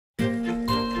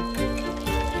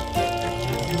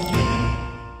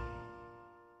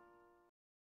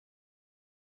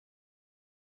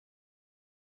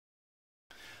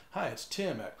Hi, it's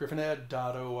Tim at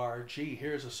griffined.org.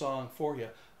 Here's a song for you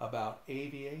about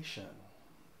aviation.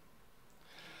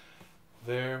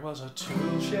 There was a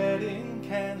tool shed in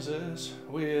Kansas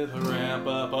with a ramp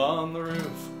up on the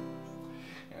roof,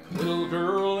 and a little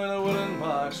girl in a wooden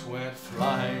box went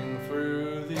flying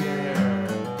through the air.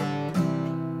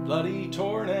 Bloody,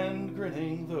 torn, and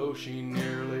grinning, though she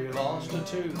nearly lost a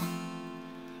tooth.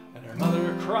 And her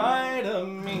mother cried,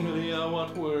 "Amelia,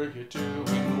 what were you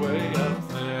doing way up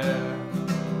there?"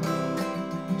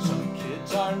 Some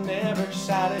kids are never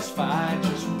satisfied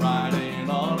just riding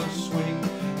on a swing.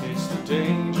 It's the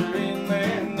danger in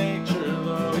their nature,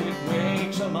 though it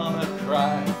makes a mama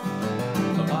cry.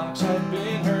 The box had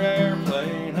been her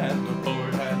airplane and the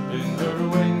board had been her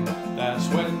wing. That's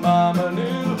when mama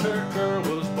knew her girl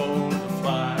was born to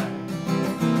fly.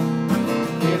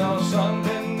 You know, some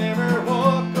can never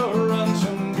walk or run,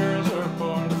 some girls are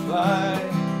born to fly.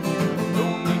 The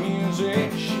only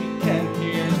music she can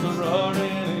hear is the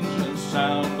roaring engine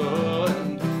sound. Oh,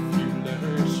 and if you let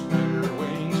her spread her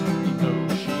wings, you know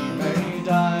she may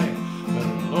die, but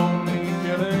it'll only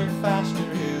kill her faster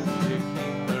if you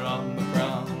keep her on the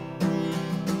ground.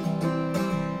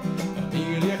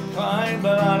 Amelia climbed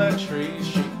a lot of trees,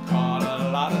 she caught a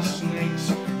lot of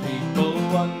snakes. People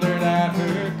wondered at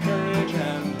her courage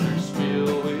and her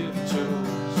skill with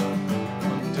tools.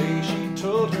 One day she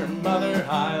told her mother,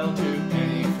 "I'll do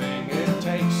anything it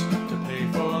takes to pay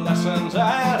for lessons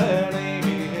at an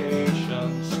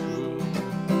aviation school."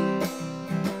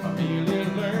 Amelia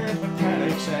learned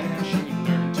mechanics and she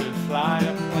learned to fly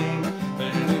a plane.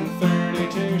 Then in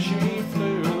 32 she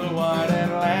flew the wide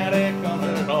Atlantic on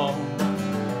her own.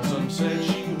 Some said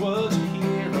she was a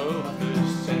hero,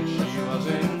 others said she was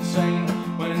insane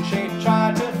when she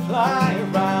tried to fly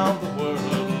around the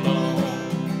world alone.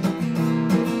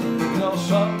 You know,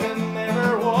 some can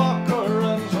never walk or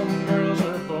run, some girls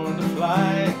are born to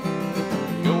fly.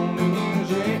 The only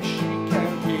music she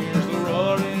can hear is the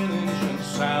roaring engine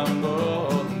sound.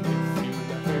 Oh, and if you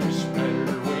let her spread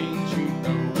her wings, you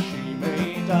know she may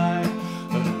die,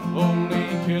 but it'll only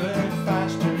kill her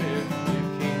faster if you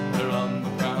keep her on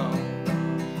the ground.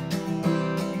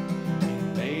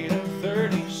 In May of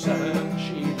 37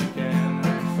 she began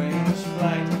her famous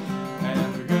flight,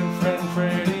 and her good friend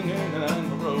Freddie Noonan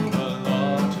wrote a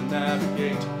law to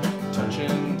navigate.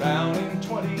 Touching down in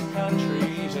 20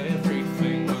 countries,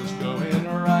 everything was going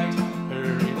right.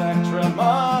 Her Electra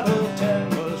Model 10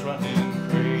 was running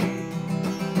great.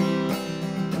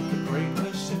 The Great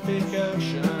Pacific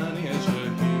Ocean is a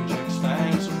huge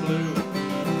expanse of blue,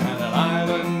 and an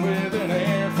island with an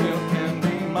airfield can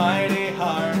be mighty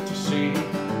hard to see.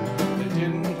 They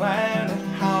didn't land at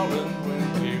Howland when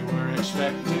they were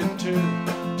expected to.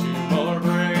 Two more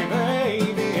brave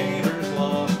aviators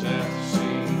lost at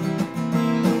sea.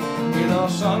 You know,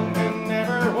 some can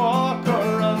never walk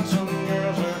or run, some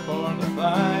girls are born to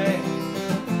fly.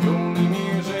 The only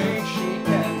music she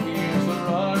can hear is the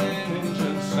roaring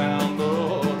engine sound.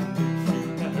 Oh, and if you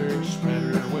let her spread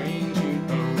her wings, you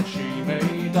know she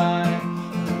may die.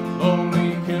 It'll only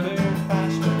kill her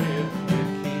faster if you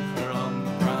keep her on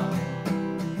the ground.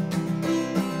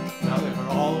 Now there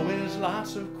are always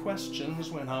lots of questions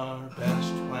when our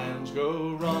best plans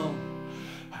go wrong,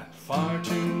 and far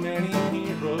too many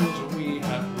heroes we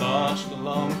have lost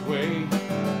along the way.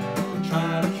 We're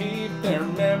trying to keep